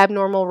to our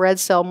abnormal red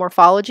cell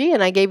morphology,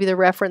 and I gave you the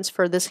reference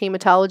for this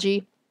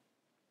hematology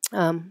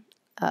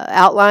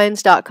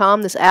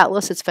outlines.com, this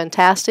atlas. It's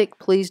fantastic.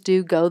 Please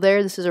do go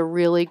there. This is a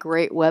really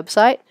great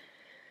website.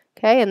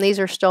 Okay, and these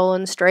are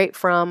stolen straight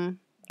from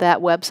that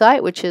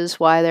website, which is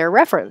why they're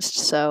referenced.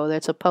 So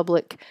that's a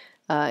public,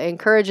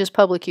 encourages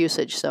public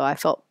usage. So I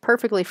felt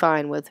perfectly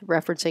fine with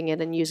referencing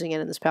it and using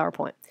it in this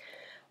PowerPoint.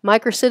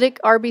 Microcytic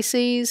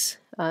RBCs,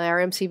 our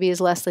MCV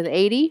is less than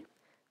 80.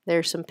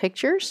 There's some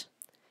pictures.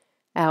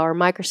 Our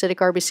microcytic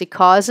RBC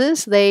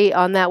causes, they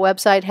on that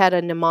website had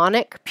a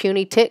mnemonic,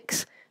 puny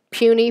ticks.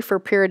 Puny for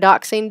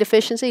pyridoxine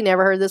deficiency.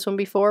 Never heard this one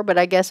before, but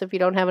I guess if you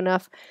don't have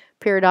enough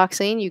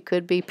pyridoxine, you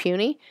could be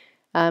puny.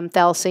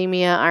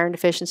 Thalassemia, iron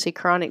deficiency,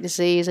 chronic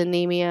disease,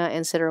 anemia,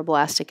 and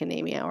sideroblastic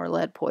anemia or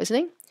lead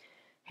poisoning.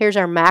 Here's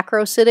our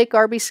macrocytic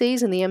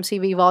RBCs and the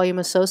MCV volume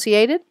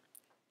associated.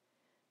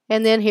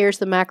 And then here's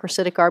the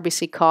macrocytic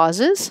RBC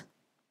causes.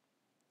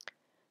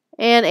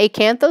 And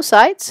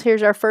acanthocytes.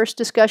 Here's our first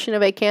discussion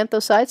of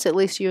acanthocytes, at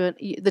least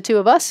the two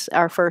of us,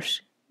 our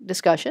first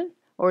discussion.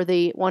 Or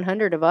the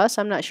 100 of us.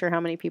 I'm not sure how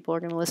many people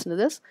are going to listen to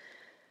this.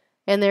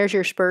 And there's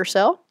your spur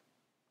cell.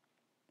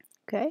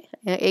 Okay,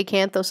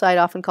 acanthocyte,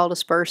 often called a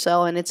spur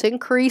cell, and it's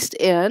increased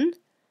in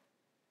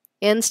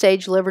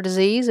end-stage liver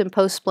disease and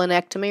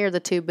post-splenectomy are the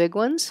two big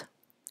ones.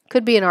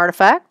 Could be an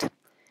artifact.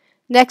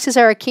 Next is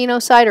our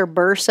echinocyte or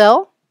burr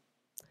cell.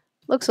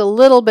 Looks a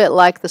little bit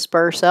like the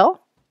spur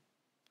cell.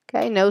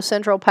 Okay, no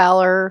central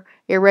pallor,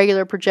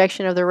 irregular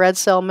projection of the red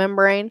cell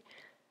membrane.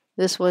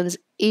 This one's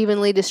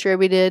evenly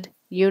distributed,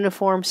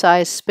 uniform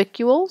size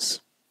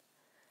spicules.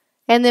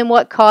 And then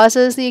what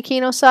causes the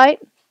echinocyte?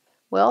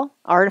 Well,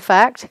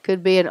 artifact,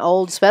 could be an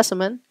old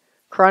specimen,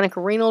 chronic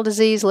renal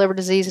disease, liver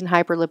disease, and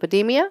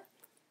hyperlipidemia.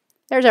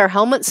 There's our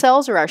helmet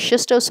cells or our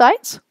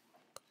schistocytes.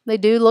 They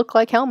do look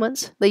like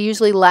helmets. They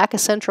usually lack a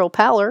central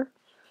pallor.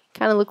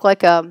 Kind of look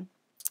like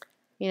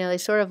they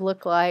sort of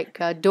look like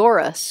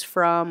Doris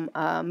from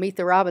Meet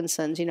the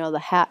Robinsons, the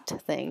hat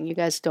thing. You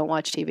guys don't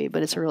watch TV,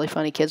 but it's a really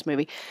funny kids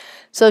movie.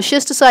 So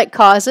schistocyte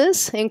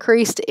causes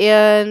increased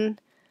in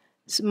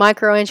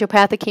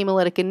microangiopathic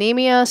hemolytic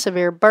anemia,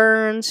 severe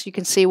burns. You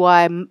can see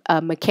why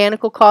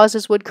mechanical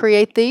causes would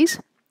create these.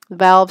 The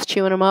valves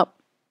chewing them up.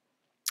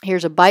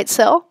 Here's a bite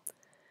cell.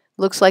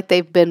 Looks like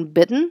they've been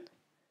bitten.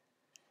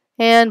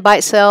 And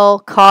bite cell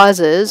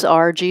causes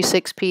are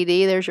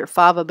G6PD. There's your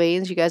fava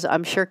beans. You guys,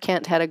 I'm sure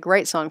Kent had a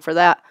great song for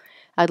that.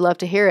 I'd love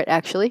to hear it,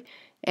 actually.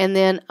 And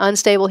then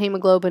unstable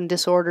hemoglobin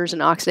disorders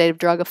and oxidative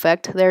drug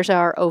effect. There's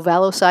our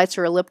ovalocytes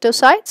or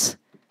elliptocytes.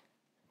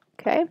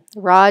 Okay,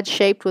 rods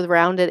shaped with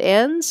rounded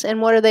ends.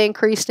 And what are they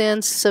increased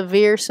in?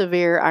 Severe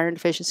iron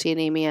deficiency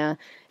anemia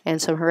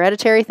and some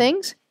hereditary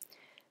things.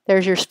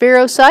 There's your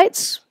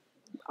spherocytes,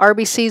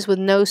 RBCs with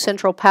no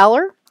central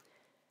pallor.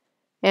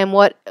 And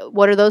what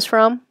are those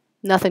from?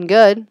 Nothing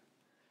good.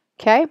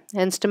 Okay,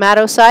 and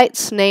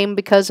stomatocytes, named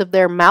because of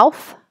their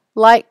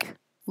mouth-like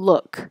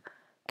look.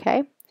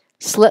 Okay,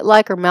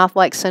 slit-like or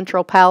mouth-like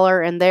central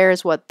pallor, and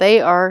there's what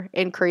they are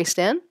increased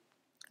in.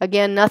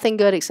 Again, nothing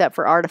good except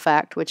for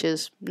artifact, which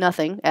is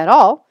nothing at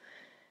all.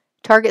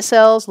 Target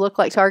cells look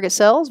like target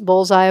cells,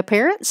 bullseye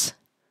appearance.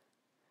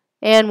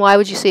 And why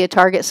would you see a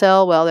target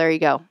cell? Well, there you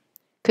go.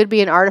 Could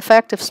be an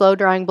artifact of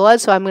slow-drying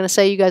blood, so I'm going to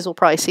say you guys will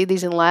probably see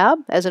these in lab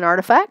as an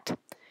artifact.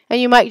 And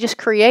you might just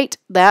create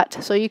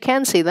that so you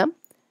can see them.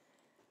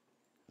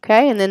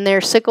 Okay, and then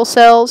there's sickle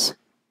cells.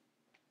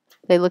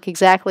 They look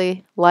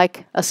exactly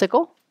like a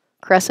sickle,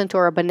 crescent,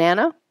 or a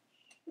banana.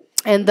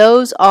 And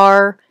those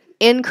are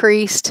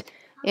increased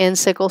in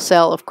sickle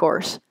cell, of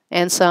course,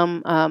 and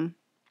some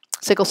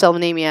sickle cell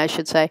anemia, I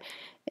should say,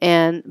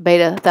 and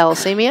beta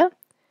thalassemia.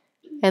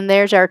 And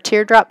there's our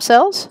teardrop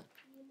cells.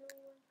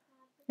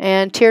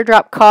 And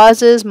teardrop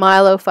causes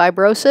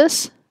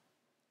myelofibrosis.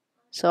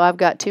 So I've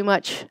got too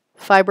much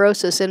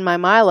fibrosis in my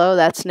myelo.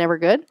 That's never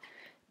good.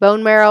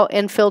 Bone marrow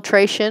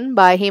infiltration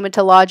by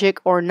hematologic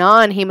or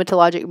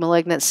non-hematologic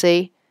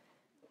malignancy.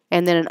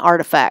 And then an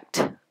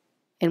artifact,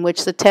 in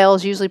which the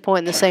tails usually point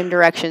in the same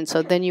direction,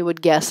 so then you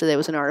would guess that it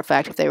was an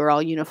artifact if they were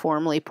all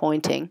uniformly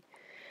pointing.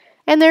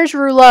 And there's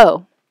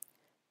rouleau.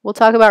 We'll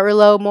talk about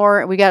rouleau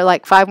more. We got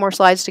like 5 more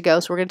slides to go,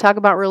 so we're going to talk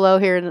about rouleau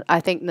here, in, I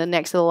think, the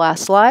next to the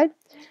last slide.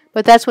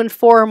 But that's when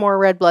 4 or more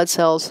red blood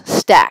cells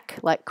stack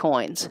like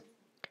coins.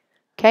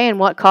 Okay, and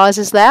what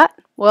causes that?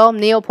 Well,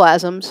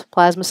 neoplasms,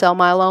 plasma cell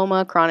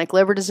myeloma, chronic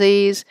liver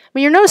disease. I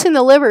mean, you're noticing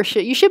the liver.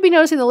 You should be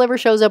noticing the liver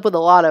shows up with a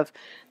lot of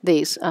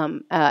these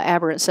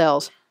aberrant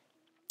cells.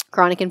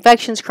 Chronic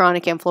infections,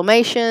 chronic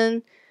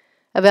inflammation,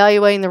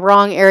 evaluating the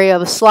wrong area of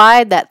the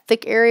slide, that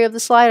thick area of the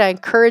slide. I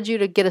encourage you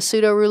to get a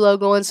pseudo-rouleau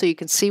going so you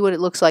can see what it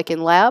looks like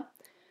in lab.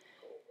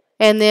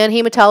 And then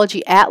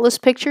hematology atlas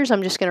pictures.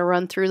 I'm just going to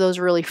run through those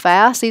really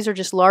fast. These are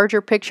just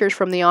larger pictures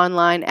from the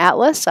online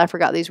atlas. I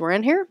forgot these were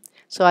in here,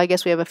 so I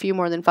guess we have a few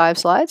more than 5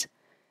 slides.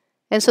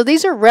 And so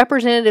these are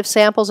representative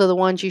samples of the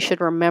ones you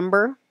should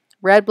remember.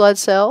 Red blood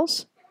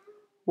cells,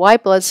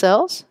 white blood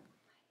cells,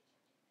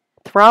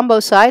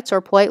 thrombocytes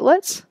or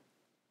platelets.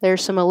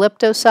 There's some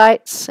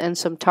elliptocytes and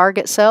some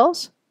target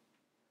cells.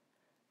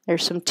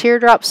 There's some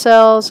teardrop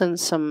cells and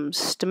some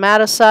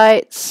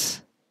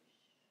stomatocytes.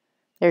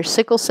 There's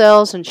sickle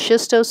cells and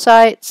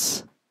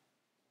schistocytes.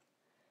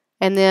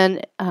 And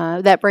then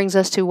that brings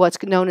us to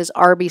what's known as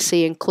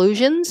RBC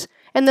inclusions.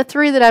 And the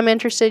 3 that I'm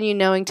interested in you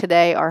knowing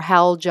today are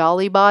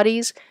Howell-Jolly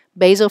bodies,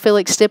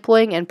 basophilic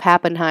stippling, and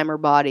Pappenheimer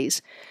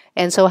bodies.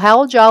 And so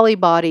Howell-Jolly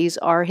bodies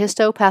are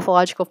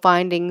histopathological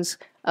findings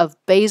of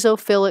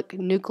basophilic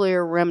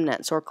nuclear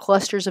remnants or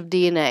clusters of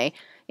DNA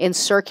in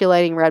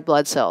circulating red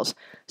blood cells.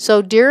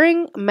 So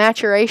during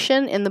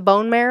maturation in the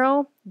bone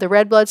marrow, the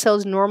red blood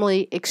cells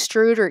normally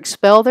extrude or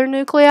expel their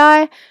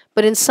nuclei,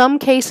 but in some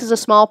cases a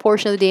small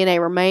portion of the DNA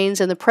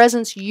remains, and the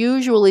presence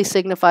usually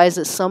signifies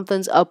that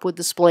something's up with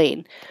the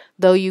spleen,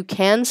 though you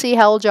can see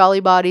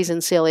Howell-Jolly bodies in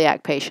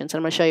celiac patients. And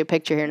I'm going to show you a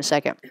picture here in a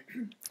second.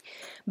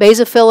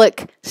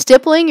 Basophilic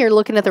stippling, you're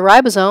looking at the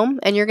ribosome,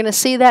 and you're going to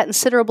see that in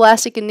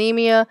sideroblastic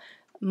anemia,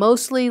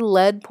 mostly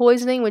lead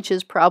poisoning, which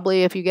is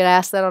probably, if you get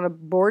asked that on a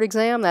board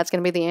exam, that's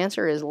going to be the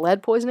answer, is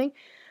lead poisoning.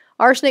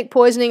 Arsenic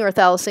poisoning or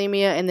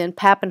thalassemia, and then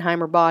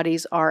Pappenheimer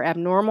bodies are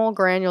abnormal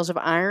granules of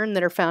iron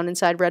that are found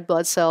inside red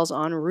blood cells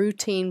on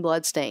routine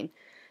blood stain.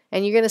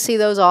 And you're going to see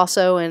those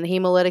also in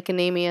hemolytic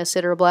anemia,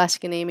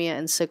 sideroblastic anemia,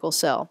 and sickle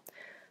cell.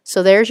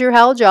 So there's your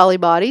Howell-Jolly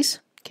bodies.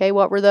 Okay,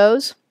 what were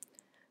those?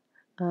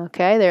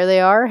 Okay, there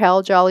they are,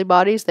 Howell-Jolly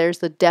bodies. There's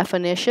the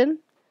definition.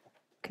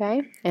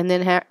 Okay, and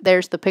then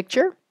there's the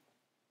picture.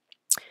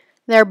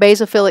 There,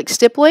 basophilic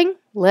stippling,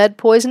 lead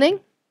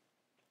poisoning,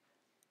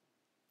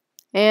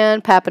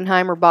 and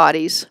Pappenheimer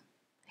bodies,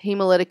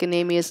 hemolytic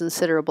anemias, and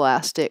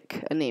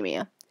sideroblastic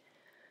anemia.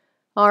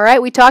 All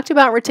right, we talked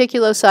about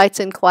reticulocytes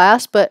in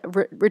class, but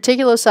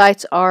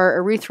reticulocytes are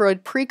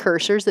erythroid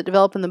precursors that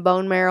develop in the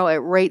bone marrow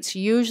at rates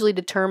usually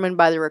determined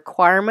by the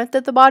requirement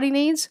that the body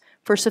needs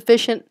for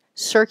sufficient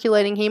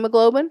circulating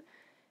hemoglobin,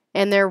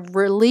 and they're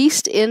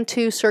released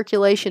into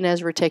circulation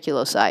as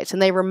reticulocytes,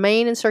 and they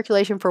remain in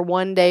circulation for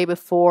 1 day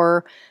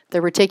before the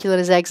reticulum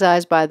is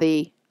excised by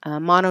the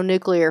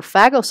mononuclear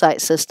phagocyte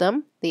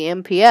system, the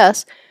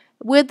MPS,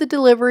 with the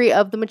delivery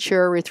of the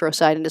mature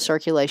erythrocyte into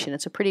circulation.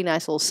 It's a pretty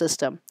nice little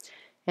system.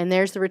 And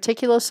there's the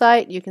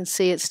reticulocyte. You can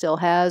see it still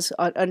has,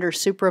 under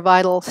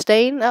supravital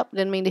stain,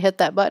 didn't mean to hit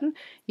that button,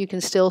 you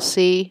can still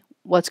see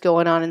what's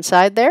going on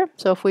inside there.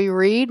 So if we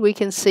read, we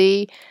can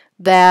see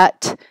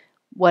that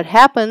what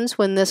happens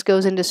when this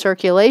goes into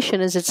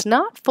circulation is it's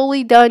not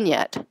fully done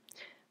yet.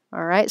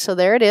 All right, so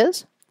there it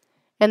is.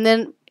 And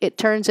then it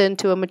turns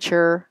into a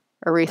mature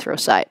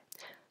erythrocyte.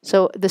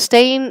 So the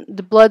stain,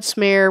 the blood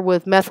smear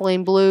with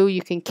methylene blue,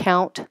 you can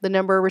count the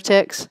number of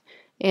retics,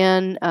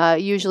 and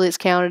usually it's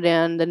counted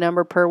in the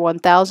number per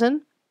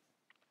 1,000.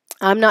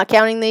 I'm not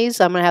counting these.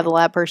 I'm going to have the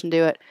lab person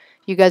do it.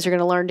 You guys are going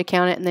to learn to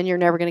count it, and then you're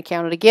never going to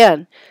count it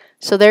again.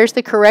 So there's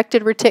the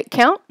corrected retic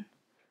count,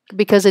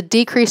 because a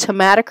decreased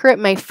hematocrit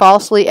may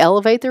falsely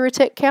elevate the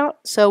retic count.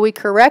 So we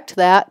correct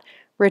that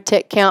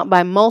retic count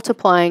by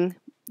multiplying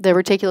the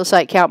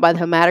reticulocyte count by the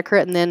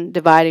hematocrit and then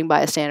dividing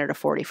by a standard of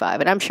 45.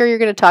 And I'm sure you're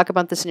going to talk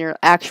about this in your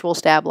actual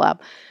stab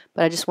lab,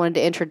 but I just wanted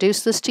to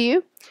introduce this to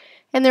you.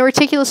 And the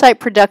reticulocyte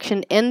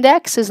production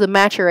index is the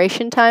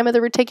maturation time of the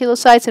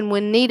reticulocytes, and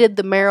when needed,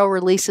 the marrow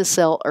releases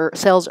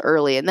cells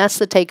early, and that's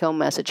the take-home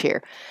message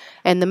here.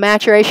 And the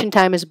maturation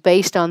time is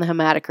based on the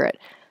hematocrit.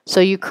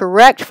 So you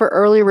correct for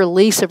early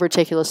release of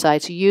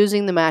reticulocytes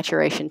using the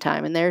maturation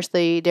time, and there's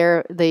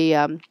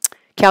the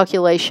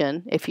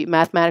calculation,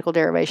 mathematical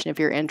derivation, if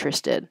you're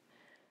interested.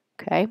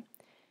 Okay.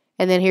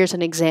 And then here's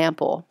an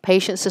example.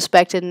 Patient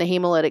suspected in a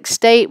hemolytic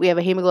state. We have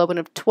a hemoglobin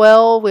of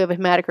 12. We have a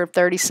hematocrit of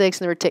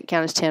 36, and the retic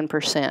count is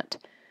 10%.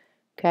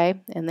 Okay,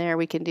 and there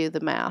we can do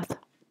the math.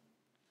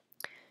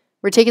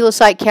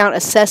 Reticulocyte count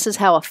assesses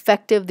how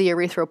effective the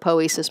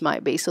erythropoiesis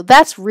might be. So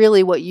that's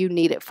really what you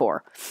need it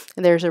for.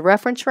 And there's a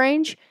reference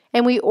range,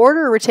 and we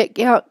order a retic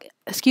count,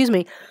 a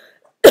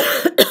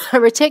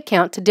retic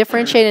count to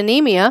differentiate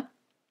anemia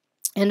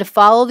and to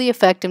follow the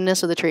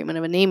effectiveness of the treatment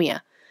of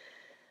anemia.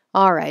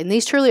 All right, and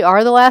these truly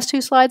are the last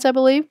two slides, I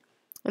believe,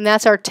 and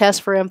that's our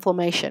test for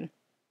inflammation,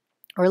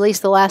 or at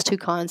least the last two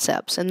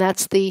concepts, and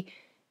that's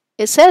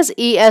it says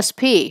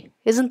ESP.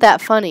 Isn't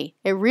that funny?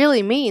 It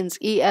really means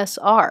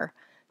ESR.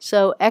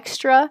 So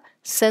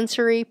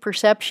extrasensory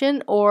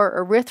perception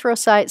or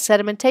erythrocyte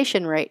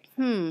sedimentation rate.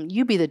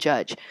 You be the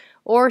judge.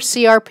 Or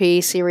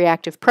CRP,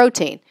 C-reactive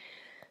protein.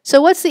 So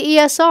what's the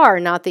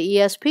ESR, not the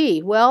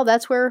ESP? Well,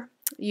 that's where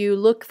you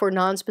look for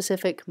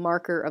nonspecific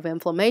marker of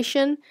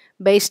inflammation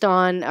based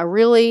on a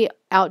really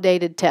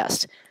outdated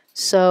test.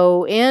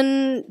 So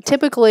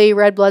typically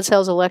red blood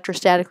cells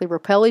electrostatically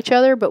repel each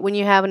other, but when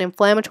you have an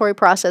inflammatory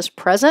process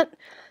present,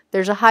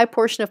 there's a high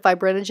portion of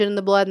fibrinogen in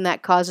the blood, and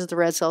that causes the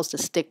red cells to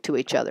stick to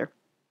each other.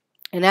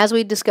 And as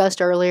we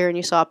discussed earlier, and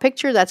you saw a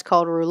picture, that's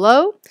called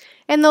rouleau,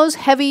 and those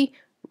heavy,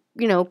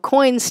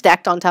 coins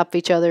stacked on top of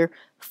each other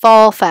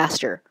fall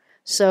faster.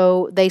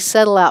 So they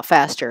settle out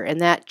faster,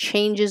 and that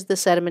changes the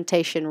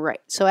sedimentation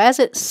rate. So as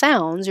it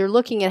sounds, you're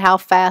looking at how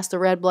fast the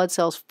red blood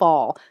cells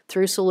fall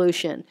through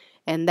solution,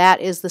 and that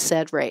is the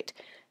sed rate.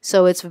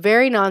 So it's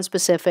very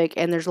nonspecific,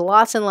 and there's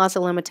lots and lots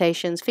of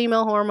limitations.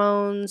 Female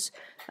hormones,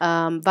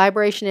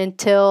 vibration and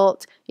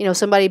tilt,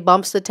 somebody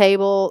bumps the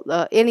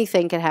table,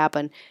 anything can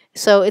happen.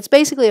 So it's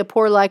basically a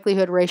poor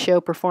likelihood ratio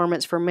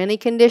performance for many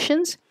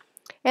conditions.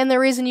 And the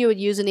reason you would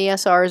use an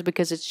ESR is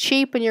because it's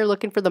cheap and you're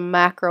looking for the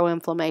macro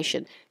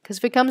inflammation. Because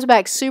if it comes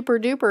back super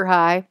duper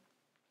high,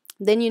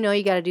 then you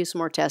got to do some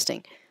more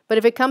testing. But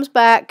if it comes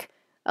back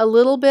a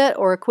little bit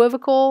or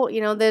equivocal,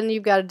 then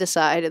you've got to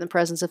decide in the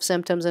presence of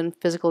symptoms and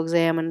physical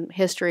exam and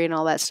history and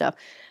all that stuff.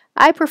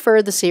 I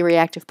prefer the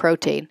C-reactive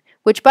protein,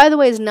 which by the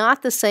way is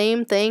not the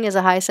same thing as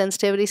a high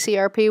sensitivity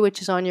CRP,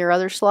 which is on your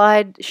other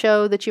slide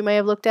show that you may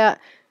have looked at.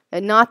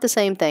 Not the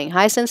same thing.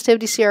 High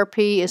sensitivity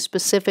CRP is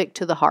specific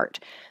to the heart.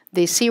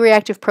 The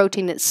C-reactive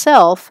protein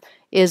itself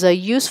is a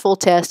useful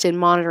test in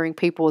monitoring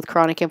people with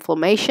chronic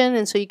inflammation,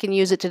 and so you can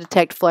use it to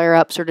detect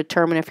flare-ups or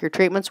determine if your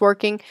treatment's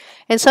working.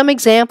 And some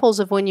examples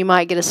of when you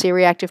might get a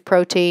C-reactive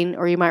protein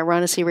or you might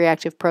run a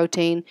C-reactive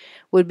protein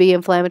would be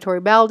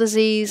inflammatory bowel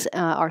disease,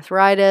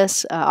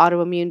 arthritis,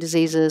 autoimmune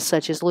diseases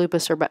such as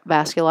lupus or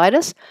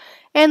vasculitis.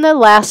 And the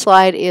last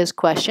slide is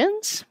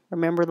questions.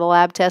 Remember the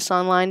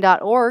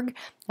labtestonline.org.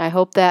 I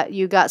hope that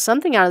you got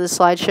something out of this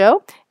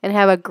slideshow, and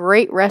have a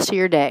great rest of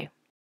your day.